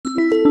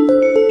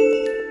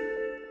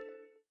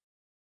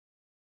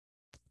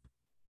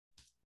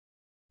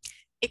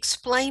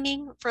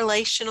Explaining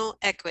Relational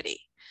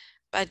Equity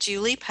by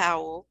Julie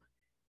Powell,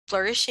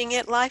 Flourishing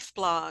at Life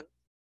blog,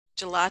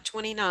 July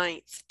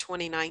 29th,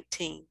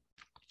 2019.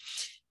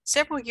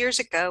 Several years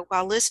ago,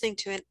 while listening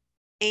to an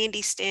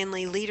Andy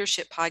Stanley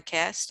leadership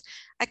podcast,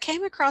 I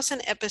came across an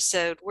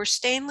episode where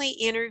Stanley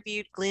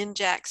interviewed Glenn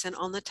Jackson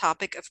on the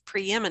topic of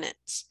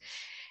preeminence.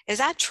 As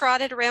I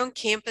trotted around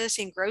campus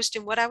engrossed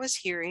in what I was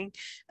hearing,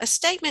 a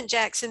statement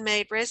Jackson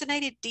made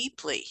resonated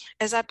deeply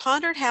as I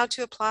pondered how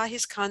to apply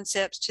his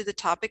concepts to the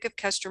topic of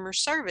customer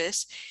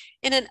service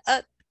in an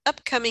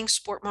upcoming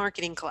sport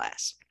marketing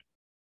class.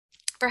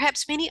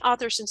 Perhaps many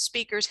authors and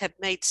speakers have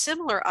made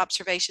similar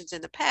observations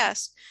in the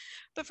past,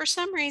 but for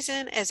some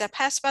reason, as I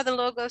passed by the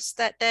logos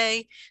that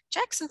day,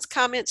 Jackson's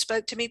comment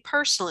spoke to me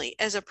personally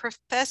as a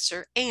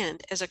professor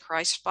and as a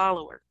Christ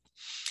follower.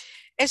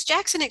 As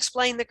Jackson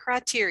explained the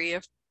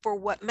criteria for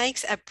what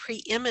makes a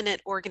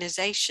preeminent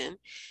organization,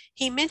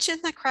 he mentioned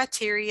the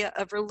criteria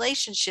of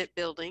relationship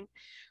building,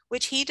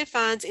 which he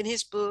defines in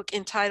his book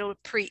entitled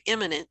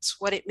Preeminence,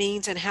 What It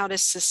Means and How to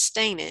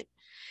Sustain It,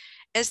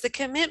 as the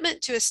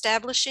commitment to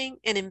establishing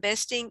and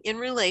investing in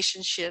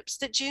relationships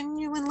that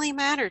genuinely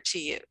matter to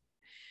you.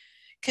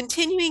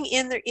 Continuing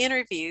in the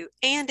interview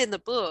and in the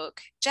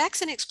book,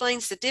 Jackson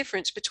explains the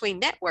difference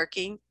between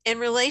networking and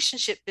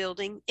relationship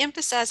building,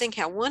 emphasizing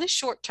how one is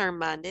short-term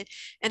minded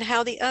and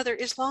how the other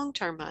is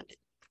long-term minded.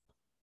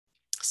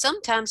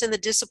 Sometimes in the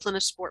discipline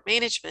of sport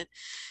management,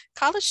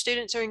 college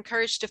students are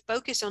encouraged to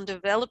focus on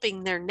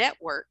developing their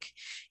network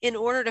in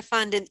order to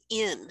find an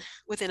in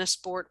within a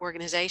sport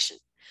organization.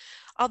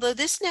 Although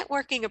this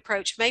networking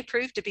approach may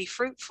prove to be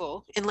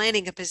fruitful in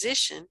landing a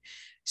position,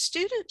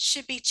 students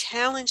should be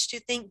challenged to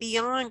think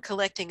beyond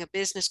collecting a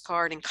business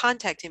card and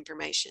contact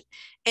information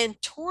and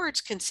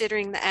towards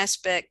considering the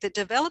aspect that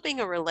developing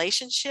a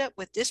relationship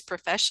with this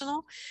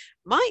professional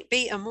might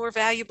be a more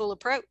valuable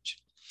approach.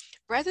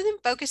 Rather than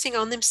focusing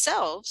on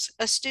themselves,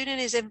 a student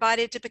is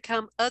invited to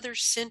become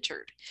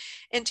others-centered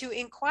and to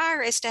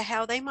inquire as to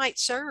how they might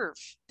serve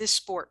this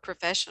sport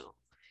professional.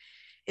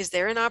 Is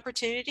there an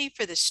opportunity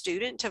for the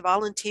student to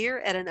volunteer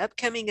at an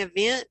upcoming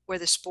event where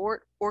the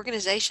sport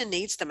organization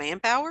needs the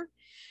manpower?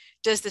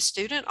 Does the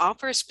student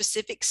offer a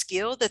specific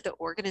skill that the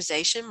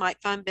organization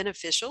might find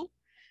beneficial?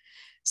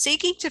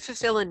 Seeking to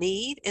fulfill a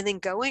need and then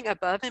going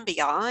above and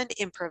beyond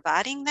in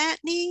providing that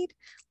need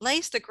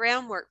lays the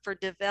groundwork for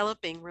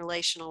developing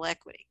relational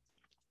equity.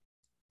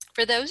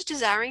 For those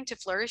desiring to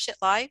flourish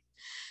at life,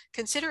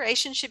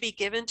 consideration should be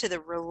given to the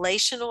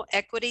relational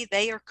equity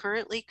they are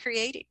currently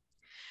creating.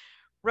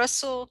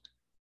 Russell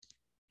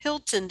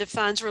Hilton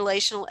defines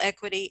relational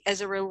equity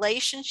as a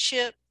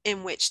relationship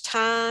in which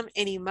time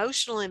and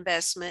emotional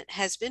investment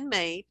has been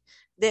made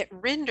that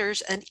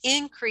renders an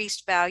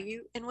increased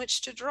value in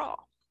which to draw.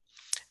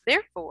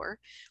 Therefore,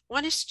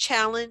 one is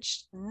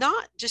challenged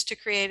not just to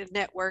create a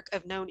network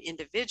of known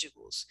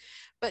individuals,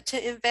 but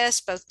to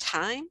invest both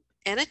time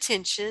and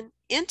attention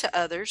into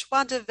others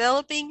while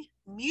developing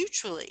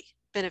mutually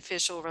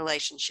beneficial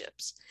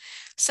relationships.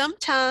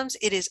 Sometimes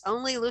it is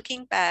only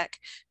looking back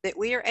that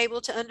we are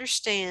able to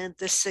understand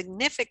the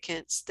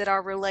significance that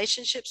our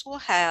relationships will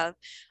have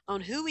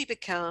on who we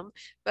become,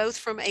 both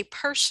from a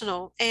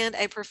personal and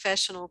a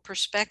professional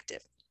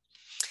perspective.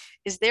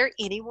 Is there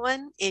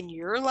anyone in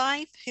your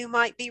life who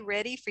might be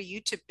ready for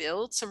you to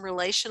build some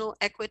relational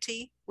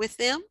equity with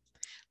them?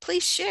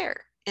 Please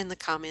share in the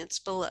comments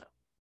below.